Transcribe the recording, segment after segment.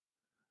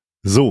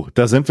So,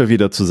 da sind wir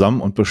wieder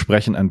zusammen und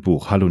besprechen ein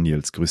Buch. Hallo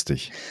Nils, grüß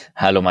dich.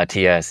 Hallo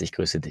Matthias, ich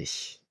grüße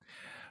dich.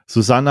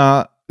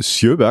 Susanna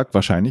Sjöberg,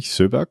 wahrscheinlich,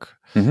 Sjöberg.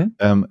 Mhm.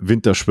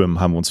 Winterschwimmen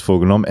haben wir uns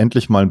vorgenommen.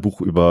 Endlich mal ein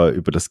Buch über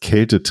das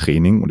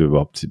Kältetraining und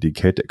überhaupt die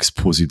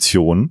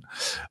Kälteexposition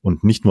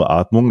und nicht nur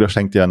Atmung. Das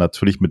hängt ja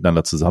natürlich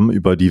miteinander zusammen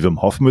über die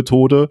Wim Hof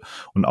Methode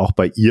und auch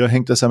bei ihr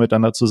hängt das ja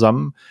miteinander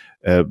zusammen.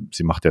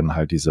 Sie macht ja dann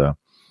halt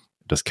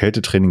das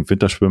Kältetraining,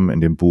 Winterschwimmen in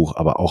dem Buch,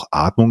 aber auch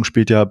Atmung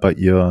spielt ja bei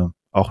ihr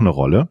auch eine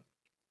Rolle.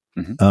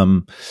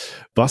 Mhm.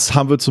 Was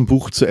haben wir zum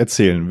Buch zu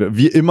erzählen?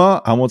 Wie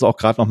immer haben wir uns auch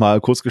gerade noch mal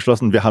kurz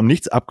geschlossen. Wir haben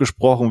nichts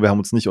abgesprochen, wir haben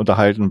uns nicht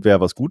unterhalten,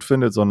 wer was gut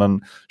findet,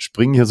 sondern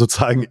springen hier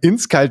sozusagen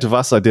ins kalte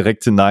Wasser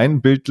direkt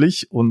hinein,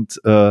 bildlich. Und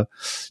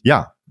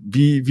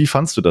wie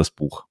fandst du das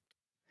Buch?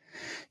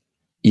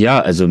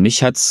 Ja, also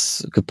mich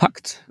hat's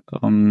gepackt,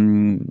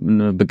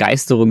 eine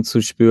Begeisterung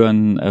zu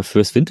spüren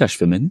fürs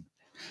Winterschwimmen.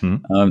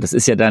 Hm? Das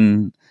ist ja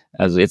dann,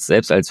 also jetzt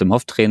selbst als Wim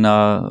Hof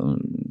Trainer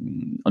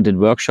und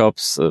in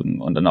Workshops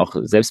und dann auch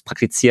selbst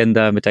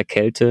praktizierender mit der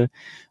Kälte,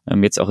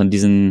 jetzt auch in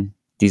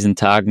diesen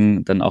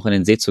Tagen dann auch in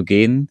den See zu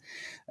gehen,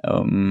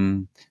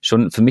 schon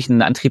für mich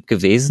ein Antrieb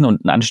gewesen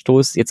und ein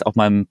Anstoß, jetzt auch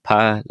mal ein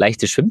paar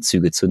leichte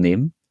Schwimmzüge zu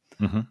nehmen.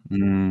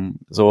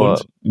 So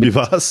Und wie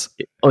war's?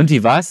 Und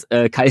wie war's?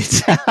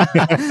 Kalt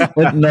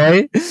und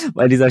neu,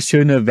 weil dieser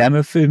schöne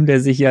Wärmefilm,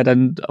 der sich ja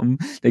dann um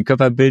den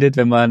Körper bildet,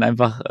 wenn man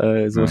einfach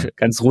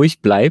ganz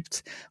ruhig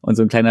bleibt und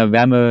so ein kleiner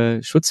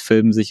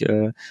Wärmeschutzfilm sich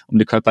um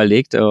den Körper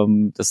legt,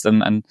 das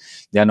dann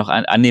noch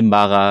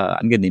annehmbarer,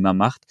 angenehmer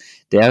macht,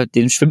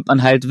 den schwimmt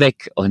man halt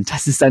weg und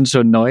das ist dann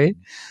schon neu.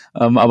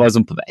 Aber so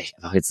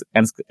einfach jetzt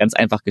ganz, ganz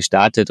einfach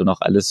gestartet und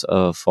auch alles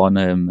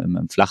vorne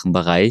im flachen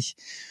Bereich.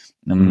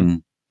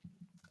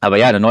 Aber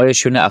ja, eine neue,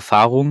 schöne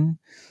Erfahrung,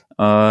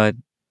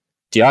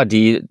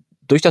 die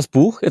durch das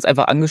Buch jetzt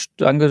einfach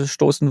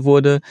angestoßen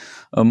wurde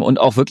und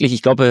auch wirklich,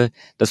 ich glaube,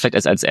 das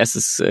vielleicht als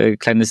erstes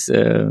kleines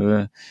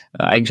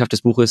Eigenschaft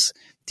des Buches,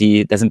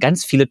 da sind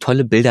ganz viele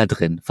tolle Bilder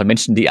drin von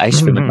Menschen, die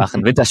Eisschwimmen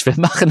machen,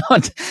 Winterschwimmen machen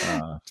und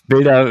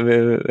Bilder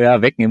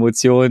wecken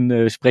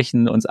Emotionen,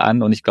 sprechen uns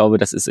an und ich glaube,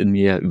 das ist in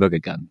mir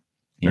übergegangen.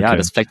 Ja, okay.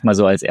 Das vielleicht mal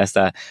so als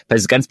erster,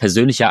 ganz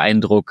persönlicher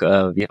Eindruck,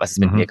 was es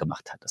mit mir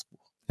gemacht hat, das Buch.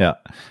 Ja,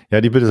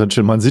 die Bilder sind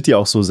schön. Man sieht die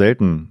auch so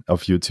selten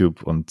auf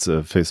YouTube und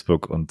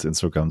Facebook und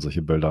Instagram,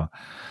 solche Bilder.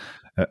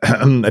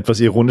 Etwas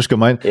ironisch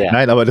gemeint. Ja.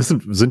 Nein, aber das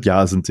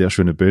sind sehr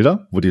schöne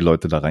Bilder, wo die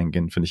Leute da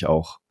reingehen, finde ich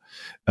auch.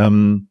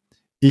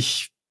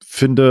 Ich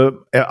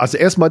finde, also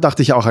erstmal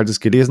dachte ich auch, als ich es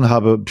gelesen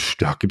habe,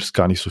 da gibt es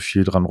gar nicht so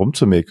viel dran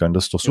rumzumäkeln.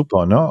 Das ist doch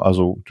super, ne?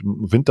 Also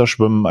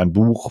Winterschwimmen, ein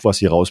Buch, was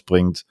sie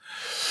rausbringt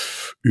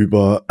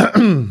über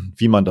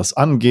wie man das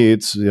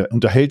angeht. Er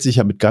unterhält sich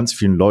ja mit ganz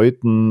vielen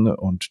Leuten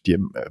und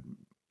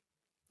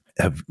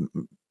er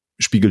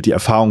spiegelt die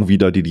Erfahrung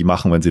wider, die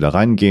machen, wenn sie da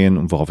reingehen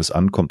und worauf es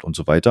ankommt und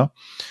so weiter.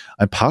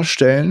 Ein paar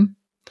Stellen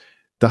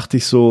dachte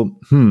ich so,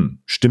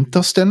 stimmt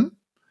das denn?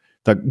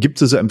 Da gibt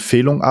es so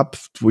Empfehlungen ab,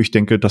 wo ich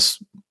denke,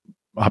 das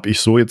habe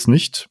ich so jetzt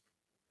nicht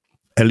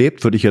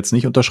erlebt, würde ich jetzt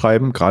nicht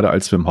unterschreiben. Gerade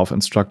als Wim Hof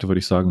Instructor würde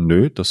ich sagen,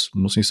 nö, das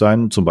muss nicht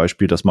sein. Zum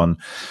Beispiel, dass man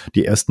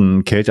die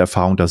ersten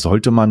Kälteerfahrungen, da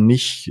sollte man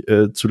nicht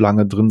zu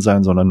lange drin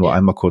sein, sondern nur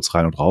einmal kurz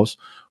rein und raus.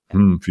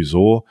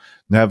 Wieso?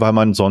 Naja, weil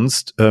man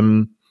sonst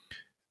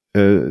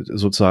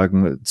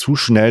sozusagen zu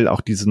schnell auch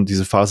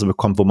diese Phase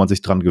bekommt, wo man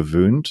sich dran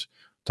gewöhnt.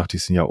 Dachte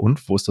ich, ja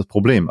und, wo ist das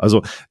Problem?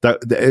 Also da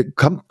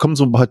kommen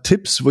so ein paar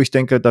Tipps, wo ich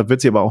denke, da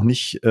wird sie aber auch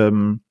nicht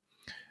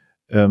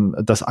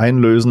das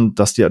einlösen,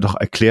 dass dir doch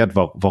erklärt,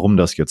 warum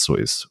das jetzt so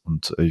ist.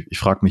 Und ich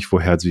frage mich,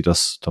 woher sie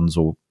das dann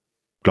so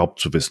glaubt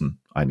zu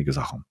wissen, einige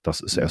Sachen. Das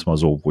ist erstmal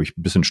so, wo ich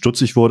ein bisschen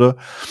stutzig wurde.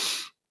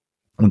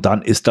 Und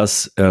dann ist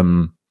das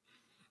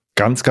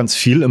ganz, ganz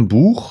viel im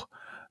Buch,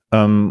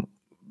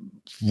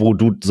 wo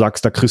du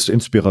sagst, da kriegst du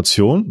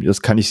Inspiration.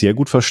 Das kann ich sehr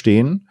gut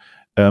verstehen,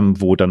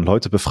 wo dann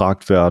Leute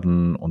befragt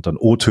werden und dann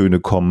O-Töne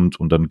kommt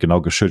und dann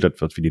genau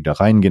geschildert wird, wie die da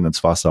reingehen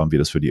ins Wasser und wie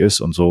das für die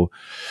ist und so.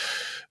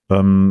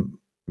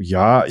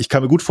 Ja, ich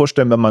kann mir gut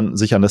vorstellen, wenn man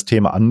sich an das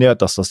Thema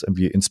annähert, dass das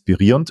irgendwie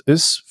inspirierend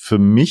ist. Für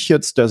mich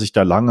jetzt, der sich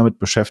da lange mit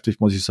beschäftigt,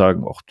 muss ich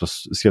sagen,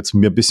 das ist jetzt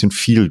mir ein bisschen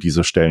viel,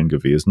 diese Stellen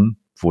gewesen,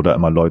 wo da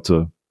immer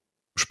Leute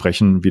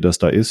sprechen, wie das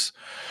da ist.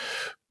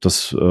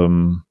 Das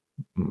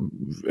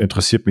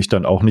interessiert mich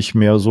dann auch nicht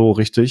mehr so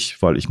richtig,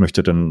 weil ich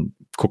möchte dann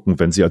gucken,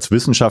 wenn sie als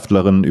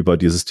Wissenschaftlerin über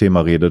dieses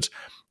Thema redet,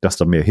 dass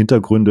da mehr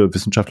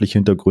wissenschaftliche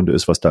Hintergründe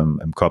ist, was da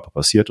im Körper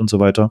passiert und so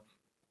weiter.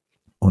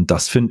 Und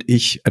das finde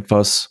ich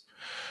etwas,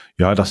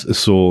 ja, das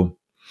ist so,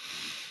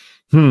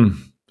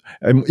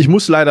 ich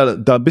muss leider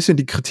da ein bisschen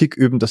die Kritik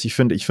üben, dass ich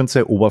finde es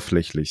sehr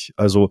oberflächlich.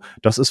 Also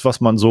das ist, was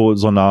man so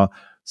einer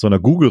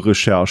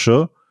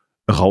Google-Recherche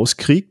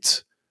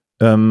rauskriegt,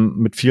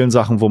 mit vielen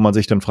Sachen, wo man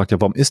sich dann fragt,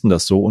 ja, warum ist denn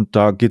das so? Und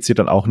da geht sie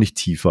dann auch nicht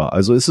tiefer.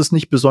 Also ist es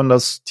nicht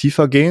besonders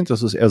tiefergehend,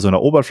 das ist eher so eine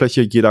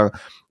Oberfläche. Jeder,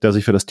 der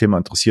sich für das Thema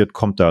interessiert,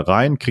 kommt da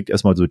rein, kriegt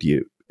erstmal so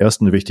die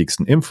ersten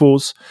wichtigsten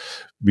Infos.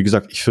 Wie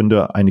gesagt, ich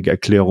finde einige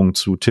Erklärungen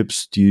zu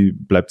Tipps, die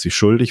bleibt sie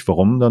schuldig,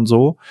 warum dann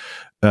so.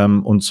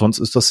 Und sonst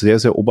ist das sehr,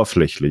 sehr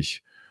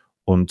oberflächlich.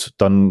 Und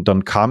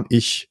dann kam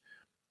ich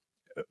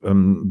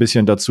ein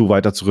bisschen dazu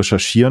weiter zu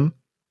recherchieren,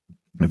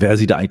 wer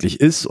sie da eigentlich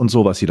ist und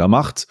so, was sie da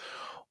macht.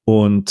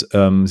 Und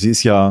sie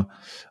ist ja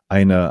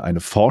eine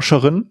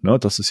Forscherin, ne?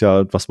 Das ist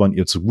ja, was man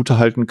ihr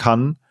zugutehalten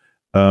kann,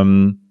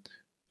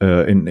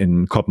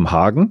 in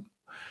Kopenhagen.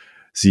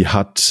 Sie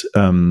hat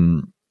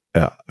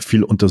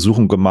viel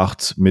Untersuchung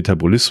gemacht,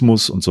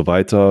 Metabolismus und so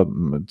weiter,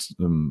 mit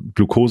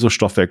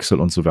Glukosestoffwechsel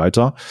und so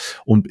weiter,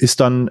 und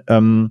ist dann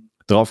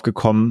drauf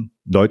gekommen,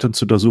 Leute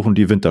zu untersuchen,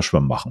 die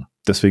Winterschwimmen machen.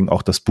 Deswegen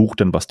auch das Buch,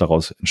 denn was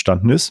daraus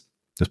entstanden ist.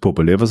 Das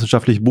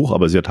populärwissenschaftliche Buch,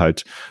 aber sie hat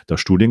halt da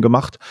Studien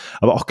gemacht,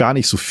 aber auch gar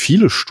nicht so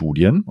viele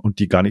Studien und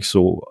die gar nicht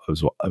so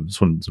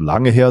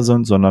lange her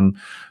sind, sondern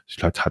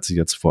vielleicht hat sie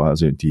jetzt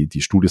also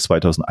die Studie ist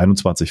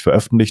 2021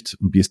 veröffentlicht,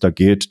 um die es da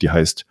geht, die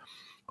heißt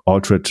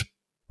Altered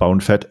Bone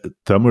Fat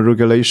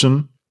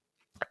Thermoregulation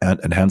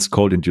and Enhanced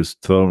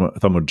Cold-Induced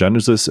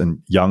Thermogenesis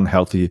in Young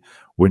Healthy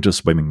Winter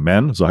Swimming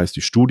Men, so heißt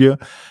die Studie,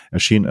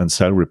 erschien in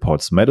Cell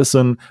Reports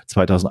Medicine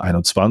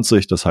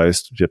 2021, das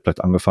heißt, sie hat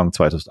vielleicht angefangen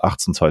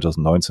 2018,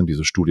 2019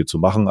 diese Studie zu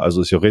machen, also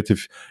ist ja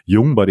relativ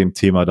jung bei dem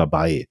Thema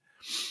dabei.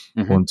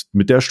 Und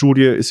mit der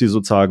Studie ist sie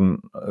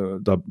sozusagen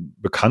da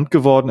bekannt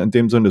geworden, in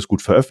dem Sinne, ist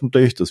gut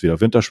veröffentlicht, ist wieder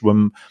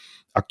Winterschwimmen,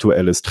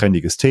 aktuelles,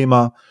 trendiges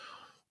Thema,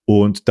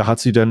 und da hat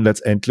sie dann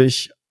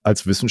letztendlich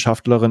als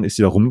Wissenschaftlerin, ist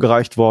sie da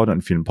rumgereicht worden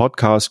in vielen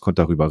Podcasts,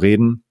 konnte darüber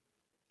reden,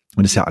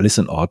 und ist ja alles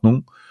in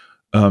Ordnung.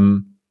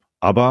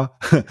 Aber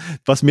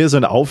was mir so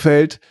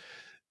auffällt,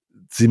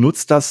 sie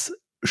nutzt das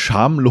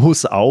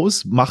schamlos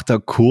aus, macht da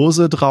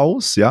Kurse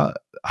draus, ja,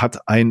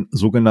 hat ein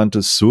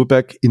sogenanntes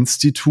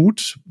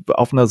Sjöberg-Institut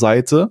auf einer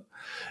Seite,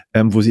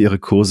 wo sie ihre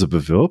Kurse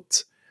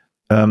bewirbt.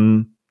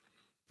 Kann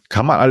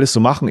man alles so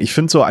machen. Ich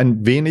finde so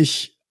ein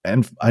wenig,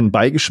 ein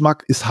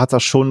Beigeschmack hat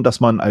das schon, dass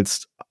man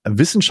als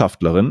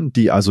Wissenschaftlerin,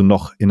 die also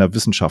noch in der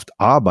Wissenschaft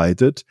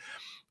arbeitet,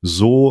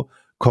 so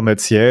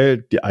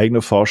kommerziell die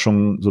eigene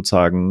Forschung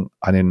sozusagen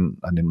an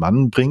den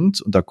Mann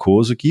bringt und da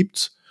Kurse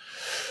gibt,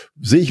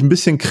 sehe ich ein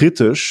bisschen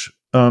kritisch.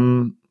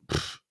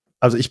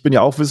 Also ich bin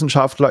ja auch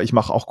Wissenschaftler, ich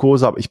mache auch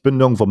Kurse, aber ich bin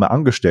nirgendwo mehr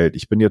angestellt.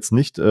 Ich bin jetzt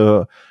nicht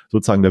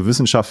sozusagen der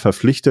Wissenschaft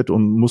verpflichtet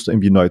und muss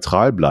irgendwie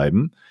neutral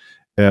bleiben.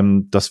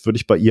 Das würde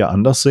ich bei ihr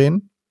anders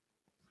sehen.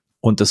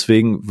 Und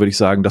deswegen würde ich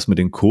sagen, das mit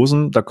den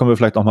Kursen, da können wir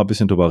vielleicht auch mal ein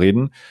bisschen drüber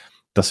reden.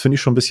 Das finde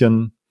ich schon ein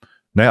bisschen,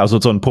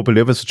 also so ein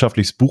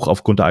populärwissenschaftliches Buch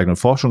aufgrund der eigenen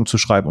Forschung zu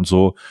schreiben und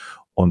so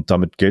und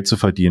damit Geld zu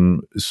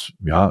verdienen, ist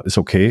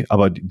okay.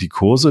 Aber die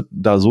Kurse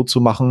da so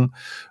zu machen,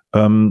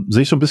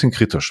 sehe ich schon ein bisschen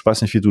kritisch.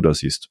 Weiß nicht, wie du das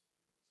siehst.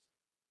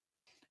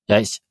 Ja,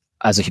 ich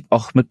habe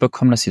auch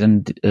mitbekommen, dass sie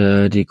dann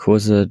die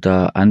Kurse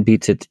da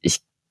anbietet.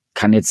 Ich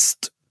kann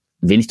jetzt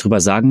wenig drüber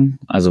sagen,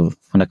 also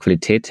von der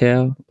Qualität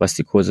her, was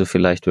die Kurse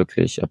vielleicht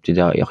wirklich, ob die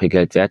da auch ihr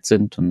Geld wert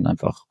sind und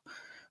einfach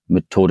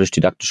methodisch,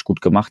 didaktisch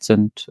gut gemacht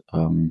sind.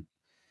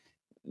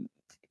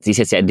 Sie ist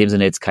jetzt ja in dem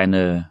Sinne jetzt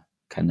keine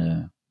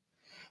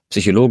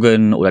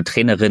Psychologin oder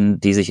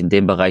Trainerin, die sich in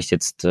dem Bereich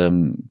jetzt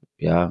eine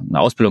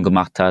Ausbildung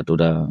gemacht hat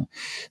oder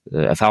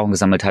Erfahrung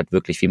gesammelt hat,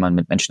 wirklich wie man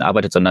mit Menschen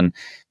arbeitet, sondern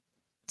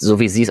so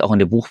wie sie es auch in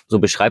dem Buch so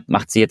beschreibt,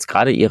 macht sie jetzt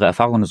gerade ihre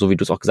Erfahrungen, so wie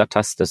du es auch gesagt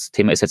hast, das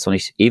Thema ist jetzt noch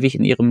nicht ewig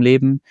in ihrem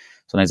Leben,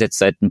 sondern jetzt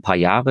seit ein paar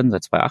Jahren,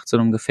 seit 2018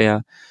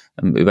 ungefähr,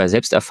 über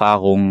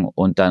Selbsterfahrung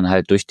und dann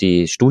halt durch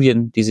die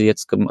Studien, die sie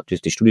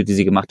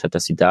gemacht hat,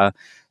 dass sie da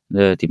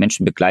die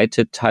Menschen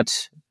begleitet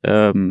hat,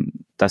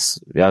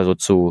 das so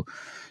zu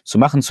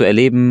machen, zu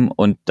erleben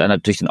und dann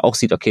natürlich dann auch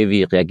sieht, okay,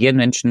 wie reagieren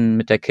Menschen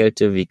mit der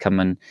Kälte, wie kann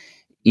man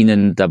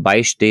ihnen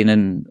dabei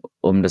stehen,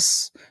 um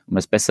das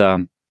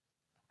besser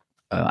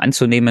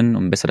anzunehmen,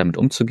 um besser damit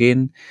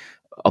umzugehen.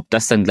 Ob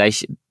das dann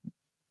gleich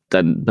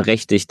dann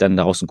berechtigt, dann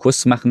daraus einen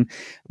Kurs zu machen,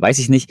 weiß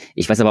ich nicht.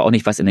 Ich weiß aber auch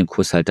nicht, was in den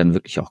Kurs halt dann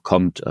wirklich auch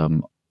kommt.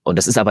 Und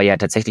das ist aber ja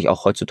tatsächlich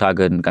auch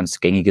heutzutage ein ganz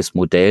gängiges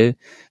Modell,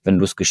 wenn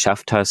du es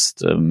geschafft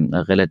hast,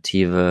 eine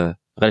relativ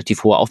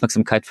hohe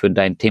Aufmerksamkeit für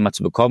dein Thema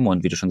zu bekommen.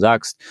 Und wie du schon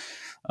sagst,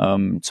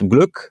 zum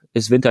Glück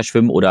ist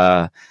Winterschwimmen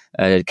oder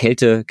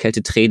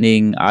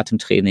Kältetraining,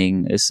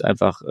 Atemtraining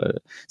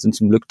sind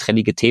zum Glück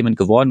trendige Themen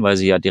geworden, weil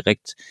sie ja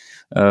direkt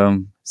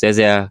sehr,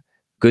 sehr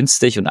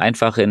günstig und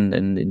einfach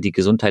in die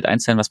Gesundheit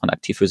einzahlen, was man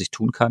aktiv für sich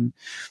tun kann.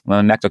 Und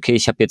man merkt, okay,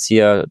 ich habe jetzt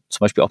hier zum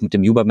Beispiel auch mit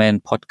dem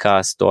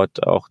Huberman-Podcast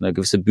dort auch eine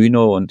gewisse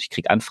Bühne und ich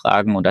kriege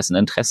Anfragen und da ist ein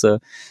Interesse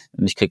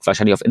und ich kriege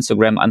wahrscheinlich auf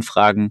Instagram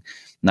Anfragen.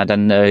 Na,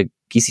 dann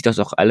gieße ich das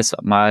auch alles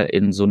mal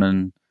in so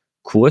einen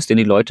Kurs, den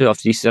die Leute, auf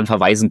die ich sie dann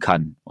verweisen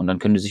kann. Und dann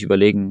können die sich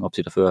überlegen, ob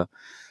sie dafür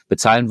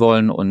bezahlen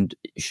wollen. Und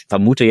ich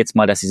vermute jetzt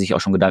mal, dass sie sich auch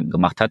schon Gedanken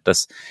gemacht hat,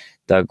 dass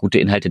da gute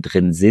Inhalte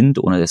drin sind,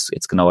 ohne das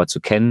jetzt genauer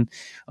zu kennen.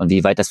 Und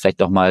wie weit das vielleicht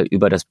noch mal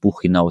über das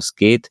Buch hinaus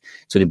geht.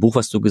 Zu dem Buch,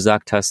 was du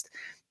gesagt hast,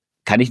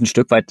 kann ich ein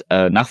Stück weit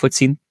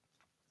nachvollziehen.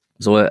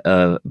 So,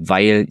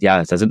 weil,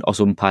 da sind auch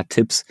so ein paar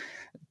Tipps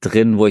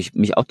drin, wo ich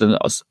mich auch dann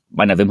aus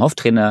meiner Wim Hof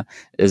Trainer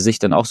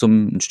Sicht dann auch so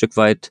ein Stück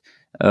weit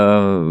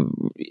etwas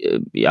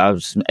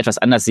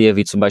anders sehe,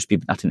 wie zum Beispiel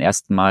nach den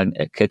ersten Malen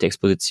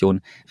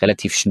Kälteexposition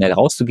relativ schnell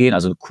rauszugehen,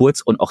 also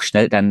kurz und auch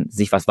schnell dann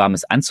sich was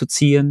Warmes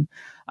anzuziehen,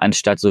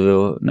 anstatt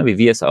so, wie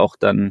wir es auch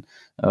dann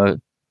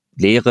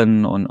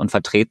lehren und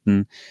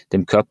vertreten,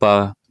 dem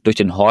Körper durch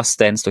den Horse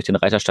Stance, durch den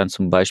Reiterstand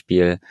zum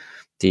Beispiel,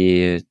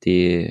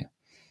 die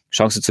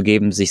Chance zu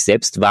geben, sich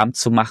selbst warm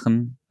zu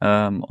machen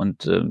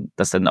und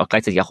das dann auch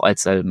gleichzeitig auch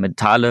als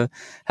mentale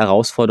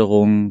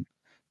Herausforderung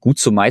gut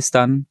zu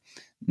meistern.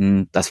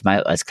 Das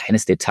mal als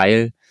kleines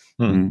Detail.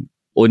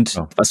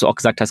 Und was du auch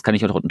gesagt hast, kann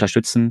ich auch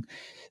unterstützen.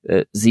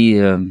 Sie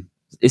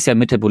ist ja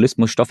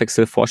Metabolismus,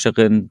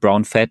 Stoffwechselforscherin,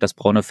 Brown Fat. Das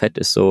braune Fett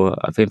ist so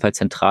auf jeden Fall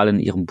zentral in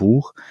ihrem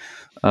Buch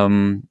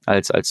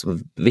als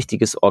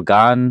wichtiges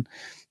Organ,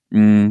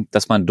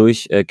 dass man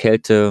durch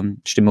Kälte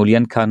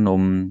stimulieren kann,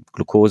 um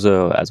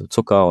Glucose, also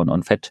Zucker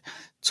und Fett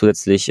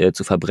zusätzlich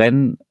zu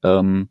verbrennen.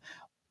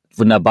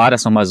 Wunderbar,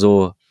 das nochmal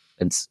so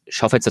ins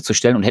Schaufenster zu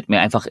stellen und hätte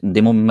mir einfach in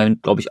dem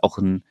Moment, glaube ich, auch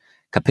ein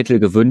Kapitel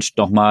gewünscht,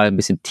 nochmal ein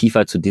bisschen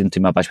tiefer zu diesem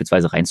Thema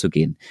beispielsweise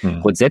reinzugehen.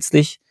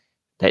 Grundsätzlich,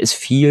 da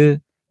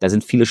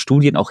sind viele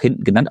Studien auch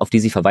hinten genannt, auf die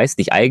sie verweist,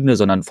 nicht eigene,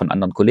 sondern von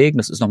anderen Kollegen.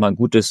 Das ist nochmal ein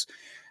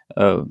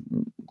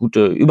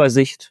gute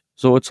Übersicht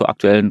so zur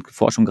aktuellen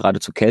Forschung, gerade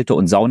zu Kälte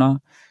und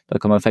Sauna. Da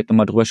kann man vielleicht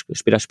nochmal drüber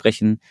später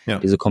sprechen,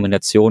 diese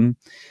Kombination.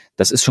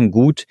 Das ist schon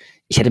gut.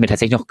 Ich hätte mir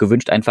tatsächlich noch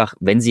gewünscht, einfach,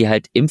 wenn sie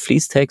halt im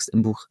Fließtext,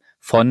 im Buch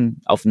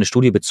auf eine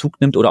Studie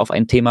Bezug nimmt oder auf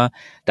ein Thema,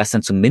 das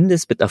dann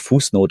zumindest mit einer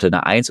Fußnote,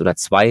 eine 1 oder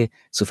 2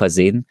 zu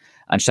versehen,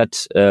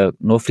 anstatt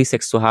nur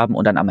Fließtext zu haben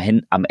und dann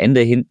am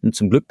Ende hinten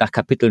zum Glück nach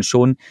Kapiteln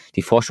schon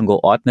die Forschung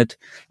geordnet.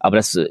 Aber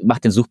das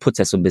macht den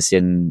Suchprozess so ein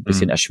bisschen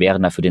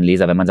erschwerender für den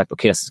Leser, wenn man sagt,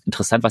 okay, das ist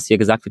interessant, was hier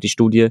gesagt wird, die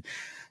Studie.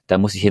 Da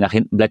muss ich hier nach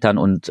hinten blättern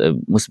und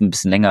muss ein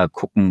bisschen länger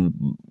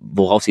gucken,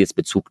 worauf sie jetzt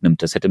Bezug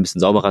nimmt. Das hätte ein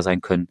bisschen sauberer sein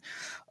können.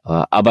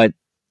 Aber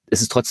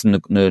es ist trotzdem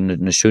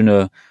eine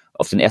schöne,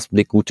 auf den ersten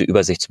Blick gute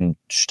Übersicht zum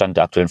Stand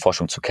der aktuellen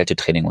Forschung zu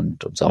Kältetraining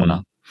und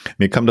Sauna.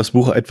 Mir kam das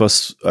Buch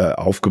etwas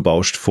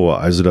aufgebauscht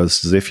vor. Also da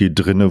ist sehr viel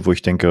drinne, wo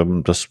ich denke,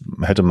 das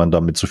hätte man da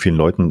mit so vielen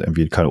Leuten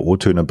irgendwie keine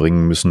O-Töne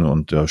bringen müssen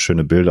und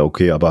schöne Bilder,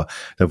 okay, aber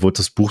da wurde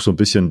das Buch so ein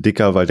bisschen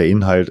dicker, weil der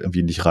Inhalt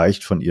irgendwie nicht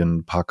reicht von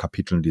ihren paar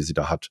Kapiteln, die sie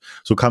da hat.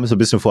 So kam es ein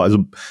bisschen vor.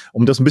 Also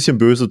um das ein bisschen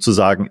böse zu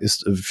sagen,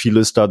 ist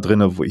vieles da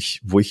drinne, wo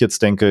ich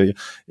jetzt denke,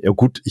 ja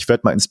gut, ich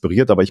werde mal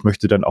inspiriert, aber ich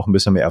möchte dann auch ein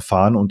bisschen mehr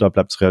erfahren und da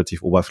bleibt es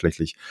relativ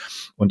oberflächlich.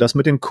 Und das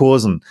mit den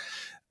Kursen,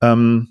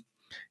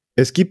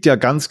 es gibt ja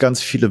ganz,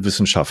 ganz viele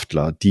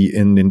Wissenschaftler, die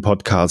in den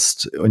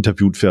Podcasts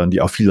interviewt werden, die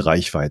auch viel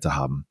Reichweite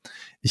haben.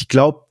 Ich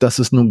glaube, dass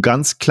es nur einen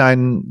ganz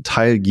kleinen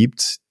Teil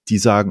gibt, die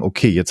sagen,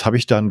 okay, jetzt habe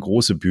ich da eine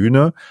große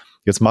Bühne,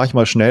 jetzt mache ich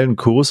mal schnell einen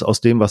Kurs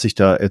aus dem, was ich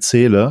da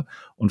erzähle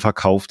und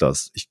verkaufe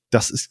das.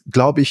 Das ist,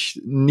 glaube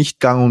ich, nicht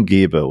gang und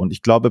gäbe. Und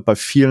ich glaube, bei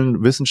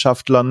vielen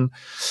Wissenschaftlern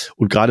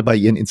und gerade bei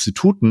ihren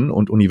Instituten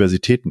und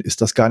Universitäten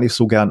ist das gar nicht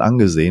so gern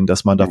angesehen,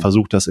 dass man da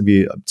versucht, das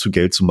irgendwie zu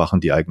Geld zu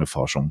machen, die eigene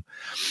Forschung.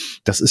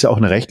 Das ist ja auch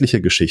eine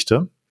rechtliche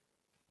Geschichte,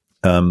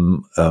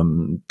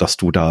 dass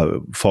du da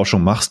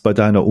Forschung machst bei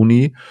deiner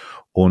Uni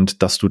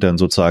und dass du dann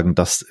sozusagen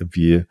das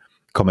irgendwie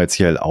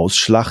kommerziell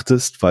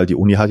ausschlachtest, weil die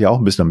Uni hat ja auch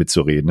ein bisschen damit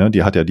zu reden. Ne?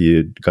 Die hat ja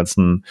die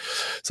ganzen,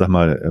 sag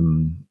mal,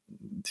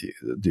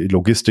 die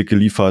Logistik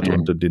geliefert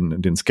und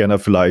den Scanner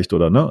vielleicht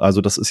oder ne.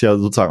 Also das ist ja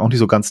sozusagen auch nicht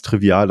so ganz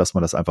trivial, dass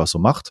man das einfach so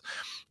macht.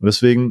 Und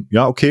deswegen,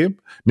 ja, okay,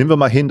 nehmen wir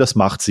mal hin, das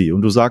macht sie.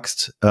 Und du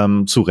sagst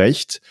zu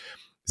Recht,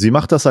 sie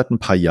macht das seit ein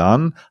paar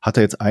Jahren, hat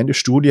da jetzt eine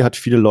Studie, hat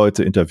viele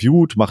Leute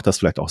interviewt, macht das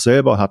vielleicht auch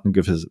selber, hat eine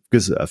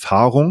gewisse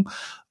Erfahrung,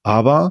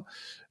 aber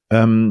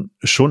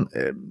schon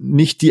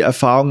nicht die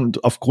Erfahrung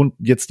aufgrund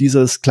jetzt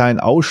dieses kleinen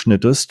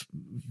Ausschnittes,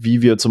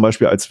 wie wir zum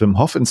Beispiel als Wim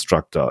Hof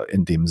Instructor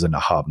in dem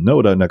Sinne haben, ne?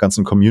 Oder in der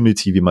ganzen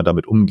Community, wie man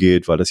damit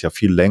umgeht, weil das ja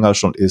viel länger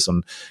schon ist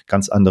und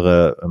ganz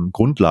andere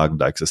Grundlagen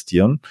da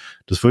existieren.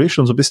 Das würde ich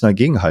schon so ein bisschen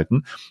dagegen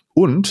halten.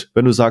 Und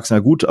wenn du sagst, na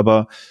gut,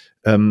 aber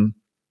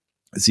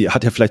sie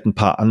hat ja vielleicht ein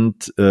paar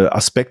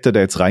Aspekte da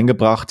jetzt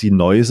reingebracht, die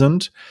neu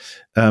sind.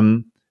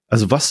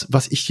 Also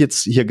was ich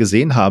jetzt hier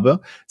gesehen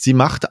habe, sie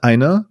macht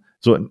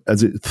also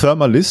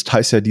Thermalist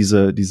heißt ja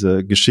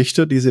diese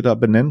Geschichte, die sie da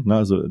benennt, ne?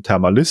 Also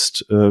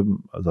Thermalist,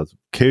 also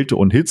Kälte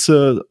und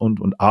Hitze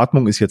und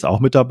Atmung ist jetzt auch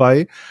mit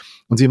dabei.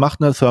 Und sie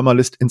macht eine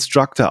Thermalist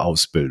Instructor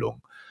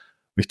Ausbildung.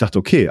 Und ich dachte,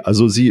 okay,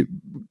 also sie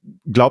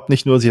glaubt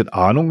nicht nur, sie hat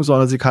Ahnung,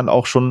 sondern sie kann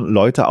auch schon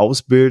Leute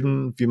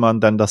ausbilden, wie man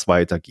dann das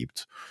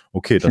weitergibt.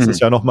 Okay, das ist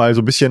ja nochmal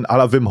so ein bisschen à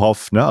la Wim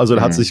Hof, ne? Also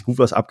da hat sich gut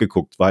was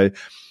abgeguckt, weil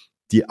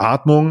die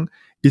Atmung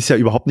ist ja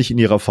überhaupt nicht in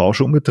ihrer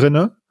Forschung mit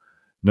drinne,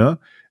 ne?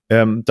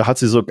 Da hat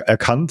sie so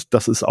erkannt,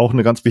 das ist auch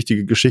eine ganz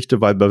wichtige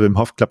Geschichte, weil bei Wim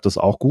Hof klappt das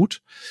auch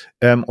gut.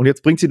 Und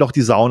jetzt bringt sie noch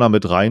die Sauna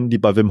mit rein, die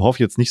bei Wim Hof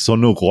jetzt nicht so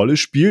eine Rolle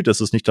spielt.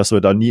 Das ist nicht, dass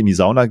wir da nie in die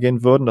Sauna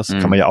gehen würden. Das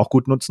kann man ja auch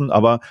gut nutzen,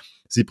 aber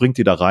sie bringt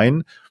die da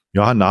rein.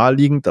 Ja,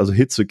 naheliegend, also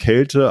Hitze,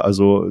 Kälte,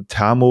 also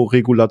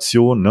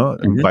Thermoregulation, ne,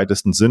 im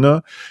weitesten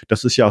Sinne.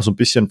 Das ist ja auch so ein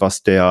bisschen,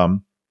 was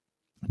der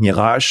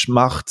Mirage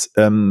macht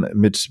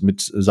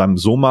mit seinem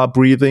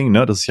Soma-Breathing,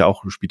 ne, das ist ja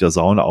auch, spielt der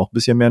Sauna auch ein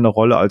bisschen mehr eine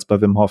Rolle als bei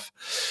Wim Hof.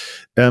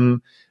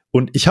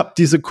 Und ich habe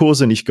diese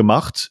Kurse nicht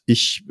gemacht.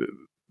 Ich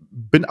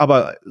bin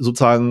aber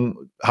sozusagen,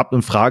 habe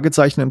ein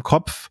Fragezeichen im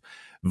Kopf,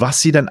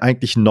 was sie denn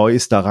eigentlich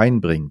Neues da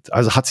reinbringt.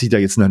 Also hat sie da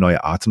jetzt eine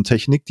neue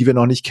Atemtechnik, die wir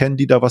noch nicht kennen,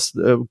 die da was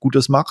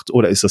Gutes macht?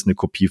 Oder ist das eine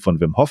Kopie von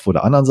Wim Hof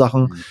oder anderen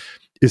Sachen?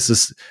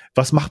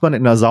 was macht man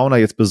in der Sauna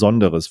jetzt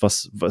Besonderes?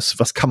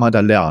 Was kann man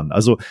da lernen?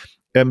 Also,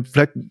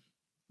 vielleicht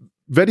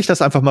werde ich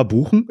das einfach mal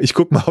buchen. Ich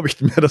gucke mal, ob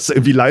ich mir das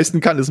irgendwie leisten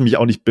kann. Ist nämlich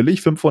auch nicht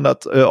billig,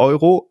 500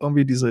 Euro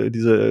irgendwie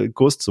diese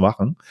Kurs zu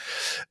machen.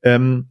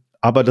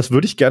 Aber das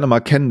würde ich gerne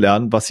mal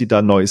kennenlernen, was sie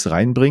da Neues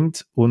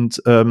reinbringt.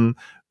 Und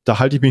da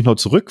halte ich mich noch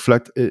zurück.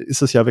 Vielleicht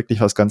ist es ja wirklich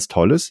was ganz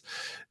Tolles.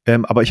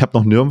 Aber ich habe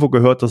noch nirgendwo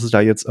gehört, dass es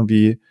da jetzt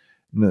irgendwie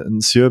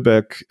eine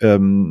Sjöberg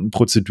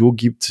Prozedur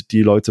gibt,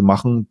 die Leute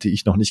machen, die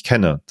ich noch nicht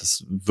kenne.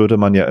 Das würde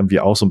man ja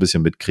irgendwie auch so ein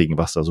bisschen mitkriegen,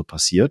 was da so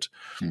passiert.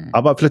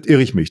 Aber vielleicht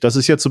irre ich mich. Das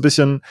ist jetzt so ein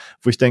bisschen,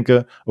 wo ich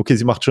denke, okay,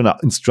 sie macht schon eine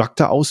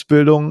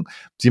Instructor-Ausbildung,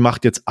 sie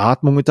macht jetzt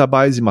Atmung mit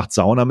dabei, sie macht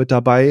Sauna mit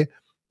dabei.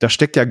 Das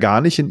steckt ja gar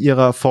nicht in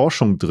ihrer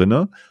Forschung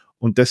drinne.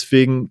 Und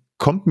deswegen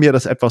kommt mir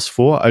das etwas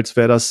vor, als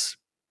wäre das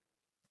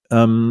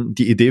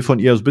die Idee von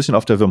ihr, so ein bisschen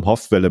auf der Wim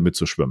Hof Welle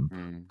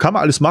mitzuschwimmen. Kann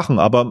man alles machen,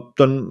 aber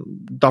dann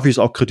darf ich es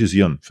auch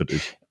kritisieren, finde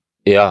ich.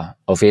 Ja,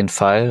 auf jeden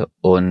Fall.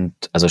 Und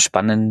also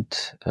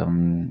spannend,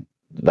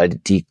 weil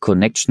die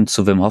Connection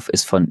zu Wim Hof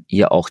ist von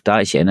ihr auch da.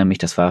 Ich erinnere mich,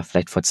 das war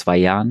vielleicht vor 2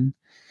 Jahren.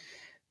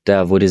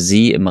 Da wurde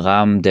sie im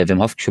Rahmen der Wim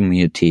Hof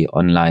Community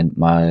online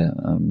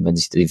mal, wenn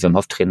sich die Wim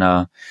Hof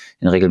Trainer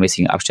in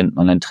regelmäßigen Abständen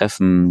online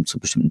treffen zu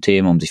bestimmten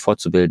Themen, um sich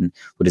fortzubilden,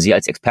 wurde sie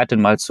als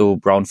Expertin mal zu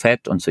Brown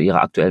Fat und zu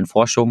ihrer aktuellen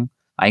Forschung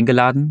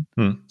eingeladen,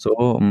 so,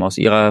 um aus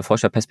ihrer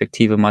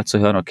Forscherperspektive mal zu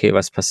hören, okay,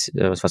 was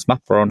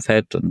macht Brown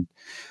Fat und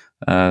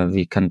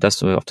wie kann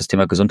das auf das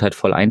Thema Gesundheit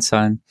voll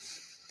einzahlen,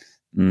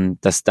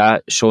 dass da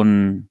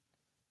schon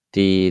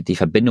die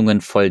Verbindungen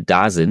voll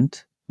da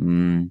sind,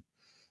 und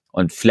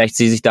vielleicht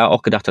sie sich da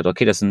auch gedacht hat,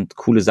 okay, das sind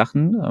coole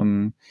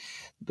Sachen,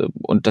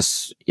 und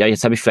das, ja,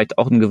 jetzt habe ich vielleicht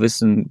auch einen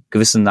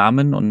gewissen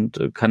Namen und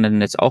kann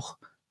den jetzt auch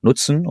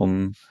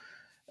nutzen,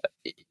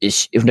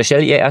 ich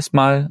unterstelle ihr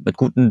erstmal mit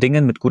guten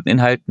Dingen, mit guten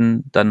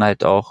Inhalten, dann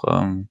halt auch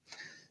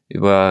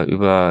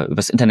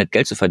übers Internet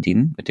Geld zu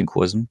verdienen mit den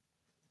Kursen.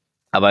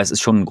 Aber es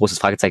ist schon ein großes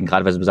Fragezeichen,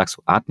 gerade weil du sagst,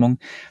 so Atmung,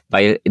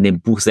 weil in dem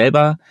Buch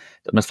selber,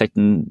 um das vielleicht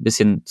ein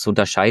bisschen zu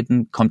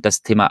unterscheiden, kommt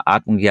das Thema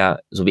Atmung ja,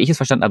 so wie ich es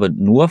verstanden habe,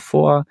 nur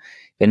vor,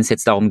 wenn es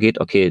jetzt darum geht,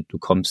 okay, du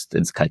kommst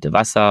ins kalte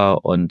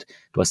Wasser und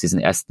du hast diesen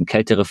ersten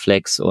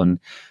Kältereflex und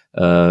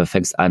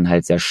fängst an,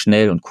 halt sehr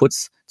schnell und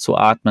kurz zu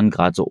atmen,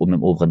 gerade so oben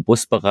im oberen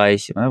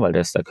Brustbereich, ne, weil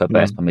das der Körper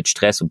erstmal mit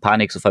Stress und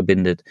Panik so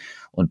verbindet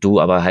und du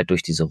aber halt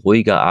durch diese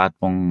ruhige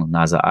Atmung,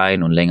 Nase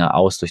ein und länger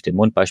aus durch den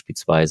Mund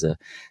beispielsweise,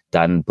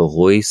 dann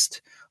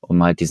beruhigst,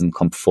 um halt diesen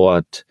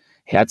Komfort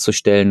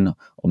herzustellen,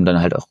 um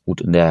dann halt auch gut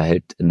in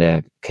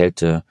der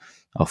Kälte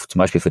auch zum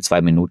Beispiel für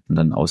 2 Minuten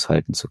dann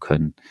aushalten zu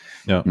können.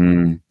 Ja.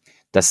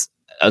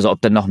 Also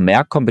ob dann noch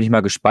mehr kommt, bin ich mal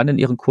gespannt in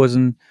ihren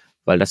Kursen,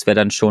 weil das wäre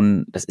dann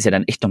schon, das ist ja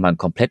dann echt nochmal ein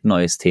komplett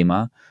neues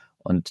Thema.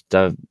 Und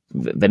da,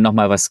 wenn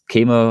nochmal was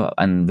käme,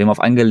 an Wim Hof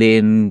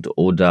angelehnt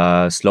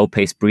oder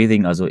Slow-Paced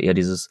Breathing, also eher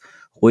dieses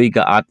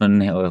ruhige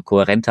Atmen,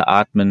 kohärente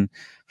Atmen,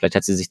 vielleicht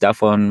hat sie sich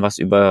davon was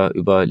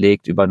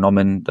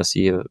übernommen, dass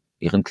sie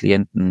ihren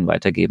Klienten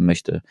weitergeben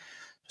möchte.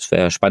 Das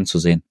wäre spannend zu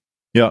sehen.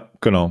 Ja,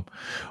 genau.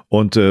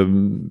 Und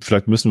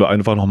vielleicht müssen wir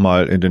einfach noch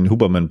mal in den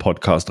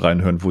Huberman-Podcast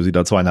reinhören, wo sie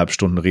da 2,5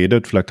 Stunden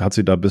redet. Vielleicht hat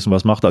sie da ein bisschen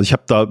was gemacht. Also ich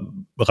habe da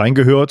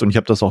reingehört und ich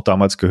habe das auch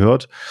damals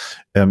gehört.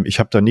 Ich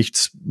habe da mir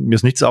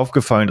ist nichts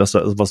aufgefallen, dass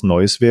da was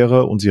Neues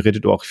wäre. Und sie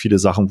redet auch viele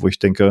Sachen, wo ich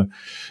denke,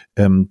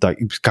 da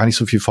gibt es gar nicht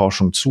so viel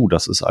Forschung zu.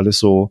 Das ist alles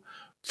so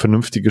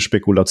vernünftige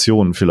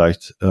Spekulationen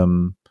vielleicht.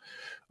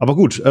 Aber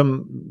gut,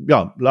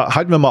 ja,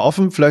 halten wir mal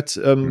offen. Vielleicht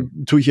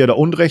tue ich ihr da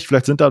Unrecht.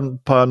 Vielleicht sind da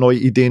ein paar neue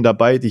Ideen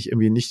dabei, die ich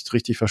irgendwie nicht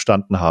richtig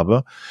verstanden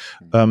habe.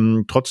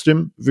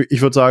 Trotzdem,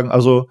 ich würde sagen,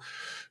 also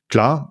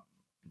klar,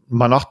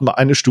 man macht mal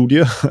eine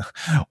Studie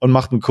und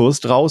macht einen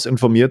Kurs draus,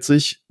 informiert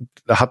sich,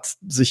 hat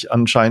sich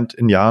anscheinend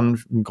in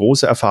Jahren eine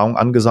große Erfahrung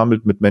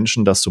angesammelt, mit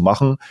Menschen das zu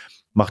machen,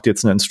 macht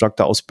jetzt eine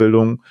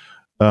Instructor-Ausbildung,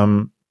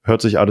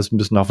 hört sich alles ein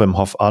bisschen nach Wim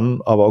Hof an,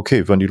 aber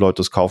okay, wenn die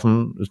Leute das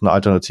kaufen, ist eine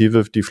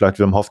Alternative, die vielleicht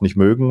Wim Hof nicht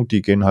mögen,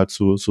 die gehen halt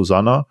zu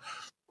Susanna.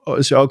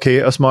 Ist ja okay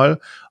erstmal,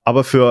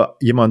 aber für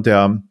jemand,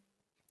 der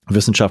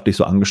wissenschaftlich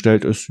so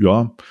angestellt ist,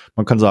 ja,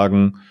 man kann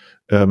sagen,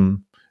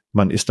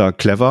 man ist da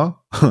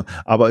clever,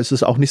 aber es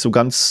ist auch nicht so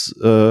ganz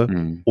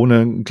ohne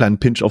einen kleinen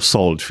Pinch of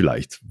Salt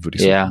vielleicht, würde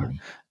ich sagen.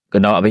 Ja,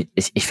 genau, aber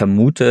ich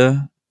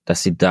vermute,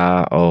 dass sie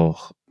da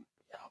auch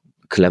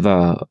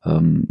clever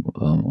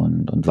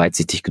und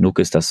weitsichtig genug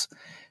ist, das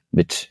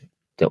mit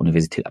der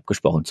Universität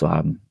abgesprochen zu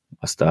haben,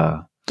 was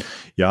da.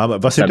 Ja,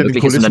 aber was hinter den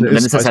Kulissen ist, dann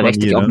ist das ja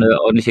rechtlich auch eine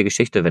ordentliche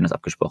Geschichte, wenn es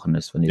abgesprochen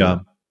ist.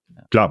 Ja,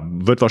 klar,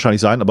 wird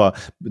wahrscheinlich sein, aber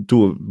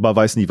man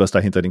weiß nie, was da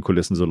hinter den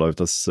Kulissen so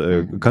läuft. Das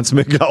kannst du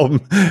mir glauben.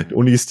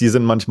 Unis, die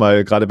sind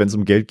manchmal, gerade wenn es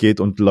um Geld geht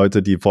und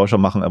Leute, die Forscher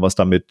machen was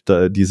damit,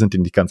 die sind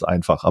nicht ganz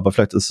einfach. Aber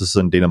vielleicht ist es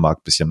in Dänemark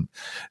ein bisschen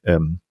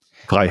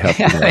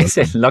freiherziger. Ja, ist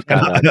ja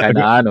lockerer,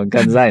 keine Ahnung,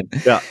 kann sein.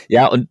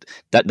 Ja, und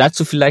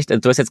dazu vielleicht,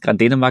 du hast jetzt gerade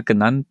Dänemark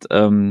genannt,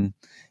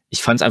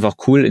 ich fand es einfach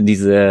cool in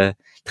diese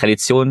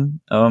Tradition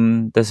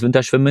des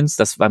Winterschwimmens.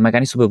 Das war mir gar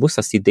nicht so bewusst,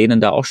 dass die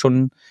Dänen da auch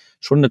schon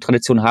eine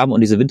Tradition haben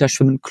und diese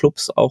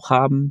Winterschwimmen-Clubs auch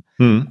haben.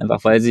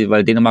 Einfach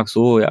weil Dänemark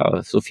so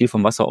viel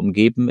vom Wasser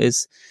umgeben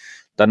ist.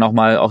 Dann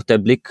nochmal auch der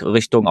Blick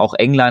Richtung auch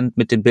England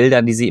mit den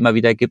Bildern, die sie immer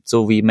wieder gibt,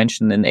 so wie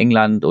Menschen in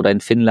England oder in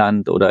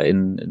Finnland oder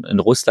in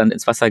Russland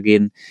ins Wasser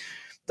gehen.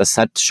 Das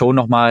hat schon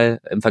nochmal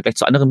im Vergleich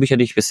zu anderen Büchern,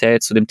 die ich bisher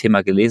jetzt zu dem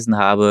Thema gelesen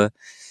habe,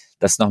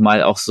 das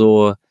nochmal auch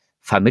so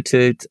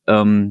vermittelt,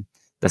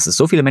 dass es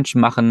so viele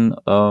Menschen machen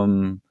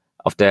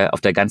auf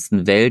der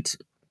ganzen Welt,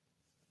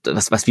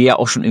 was wir ja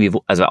auch schon irgendwie,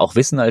 also auch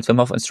wissen als Wim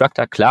Hof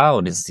Instructor, klar,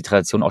 und dass es die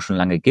Tradition auch schon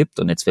lange gibt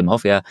und jetzt Wim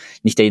Hof ja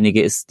nicht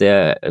derjenige ist,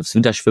 der das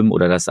Winterschwimmen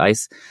oder das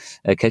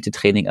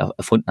Kältetraining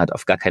erfunden hat,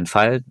 auf gar keinen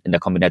Fall. In der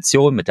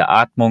Kombination mit der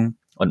Atmung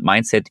und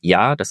Mindset,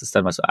 ja, das ist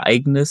dann was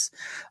Eigenes,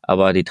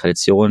 aber die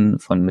Tradition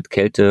von mit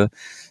Kälte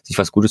sich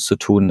was Gutes zu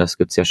tun, das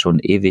gibt's ja schon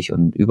ewig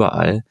und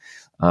überall.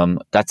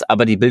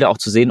 Aber die Bilder auch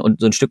zu sehen und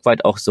so ein Stück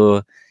weit auch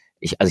so,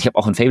 ich habe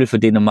auch ein Faible für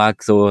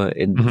Dänemark, so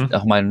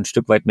auch mal ein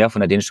Stück weit mehr von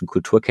der dänischen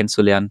Kultur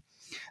kennenzulernen.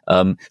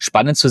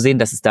 Spannend zu sehen,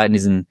 dass es da in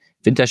diesen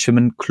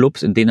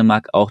Winterschwimmen-Clubs in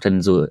Dänemark auch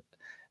dann so,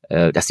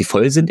 dass die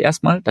voll sind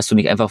erstmal, dass du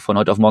nicht einfach von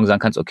heute auf morgen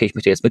sagen kannst, okay, ich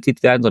möchte jetzt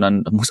Mitglied werden,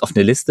 sondern du musst auf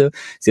eine Liste.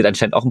 Sie hat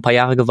anscheinend auch ein paar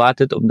Jahre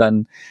gewartet, um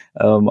dann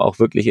auch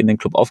wirklich in den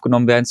Club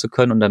aufgenommen werden zu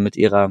können und dann mit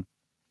ihrer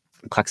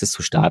Praxis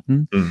zu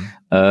starten.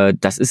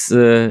 Das ist,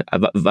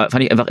 fand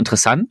ich einfach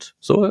interessant,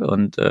 so,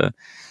 und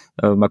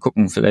mal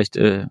gucken, vielleicht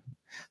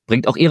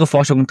bringt auch ihre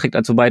Forschung, trägt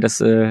dazu bei,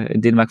 dass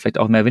in Dänemark vielleicht